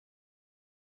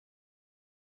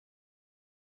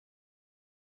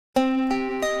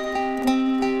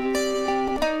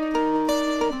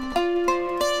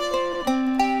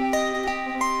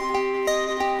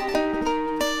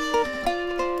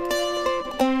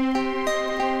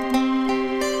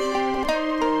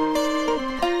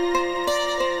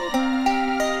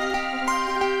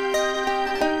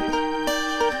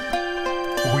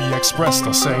Express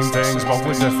the same things but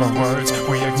with different words.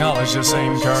 We acknowledge the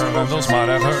same curve and those might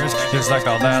have hurt. It's like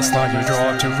the last line you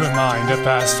draw to remind a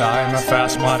past time. A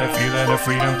fast-minded feeling of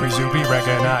freedom, please you be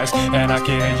recognized. And I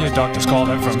can hear your doctors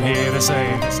calling from here to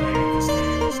say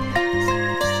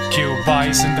kill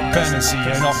bias, independency,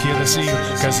 and I'll kill the seal.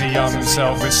 Cause the arm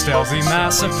himself is stealthy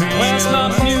mass appeal. Where's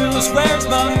my muse? Where's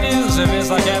my muse? If it's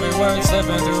like every word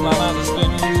slipping through my mouth has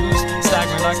been used.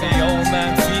 Staggering like the old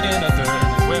man feeding a third.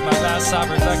 With my glass I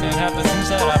reflecting half the things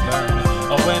that I've learned.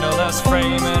 A windowless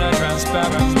frame in a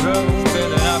transparent room,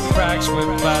 filling up cracks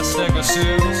with plastic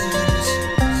assumes.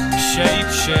 Shape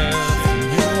shift,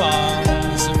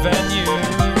 nuance, venue.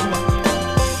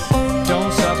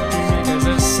 Don't stop dreaming cause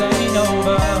this ain't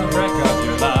over. Wreck up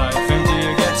your life until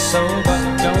you get sober.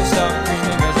 Don't stop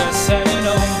dreaming cause this ain't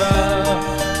over,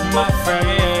 my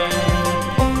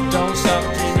friend. Don't stop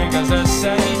dreaming cause this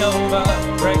ain't over.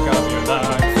 Break up your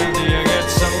life.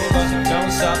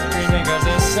 Don't stop dreaming cause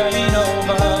this ain't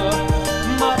over,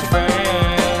 my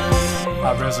friend.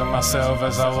 I've risen myself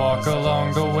as I walk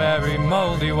along the weary,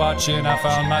 moldy watching. I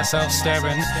found myself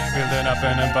staring, building up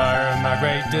an empire of my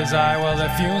great desire. Well, the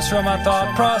fumes from my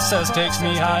thought process takes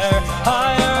me higher,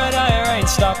 higher and higher, ain't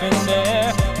stopping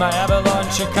there. My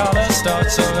avalanche of color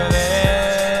starts over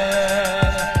there.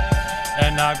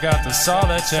 And I've got the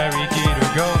solitary key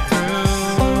to go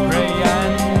through. Ray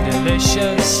and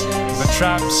delicious, the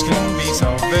traps can be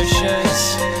so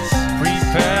vicious.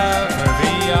 Prepare for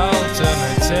the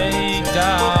ultimate taste.